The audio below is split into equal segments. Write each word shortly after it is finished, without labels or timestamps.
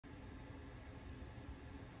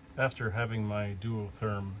After having my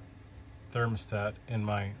Duo-Therm thermostat in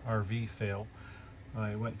my RV fail,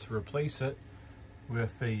 I went to replace it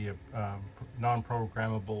with a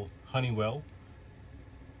non-programmable Honeywell,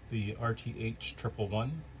 the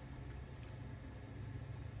RTH111.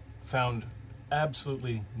 Found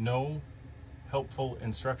absolutely no helpful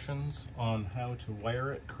instructions on how to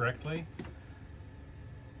wire it correctly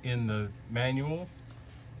in the manual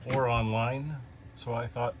or online, so I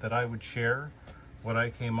thought that I would share what I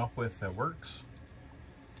came up with that works.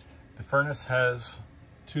 The furnace has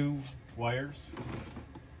two wires,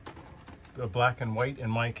 the black and white in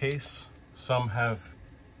my case. Some have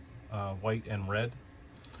white and red.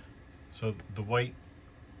 So the white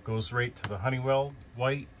goes right to the Honeywell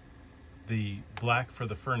white, the black for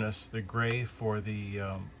the furnace, the gray for the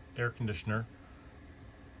air conditioner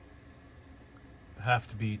have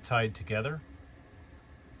to be tied together.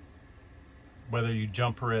 Whether you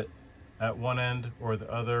jumper it at one end or the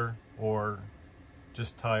other, or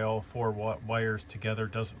just tie all four wires together,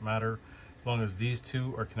 doesn't matter, as long as these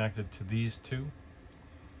two are connected to these two.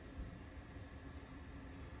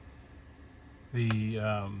 The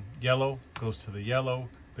yellow goes to the yellow,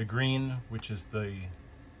 the green, which is the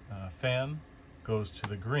fan, goes to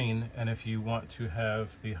the green. And if you want to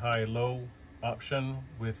have the high-low option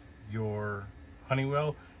with your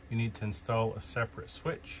Honeywell, you need to install a separate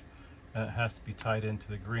switch, and it has to be tied into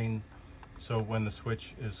the green, so when the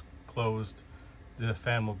switch is closed, the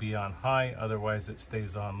fan will be on high, otherwise it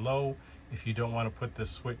stays on low. If you don't want to put this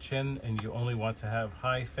switch in and you only want to have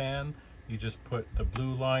high fan, you just put the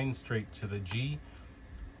blue line straight to the G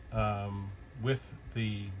with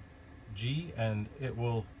the G, and it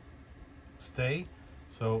will stay.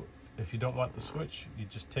 So if you don't want the switch, you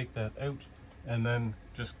just take that out and then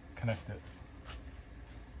just connect it,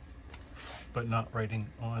 but not writing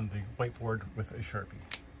on the whiteboard with a Sharpie.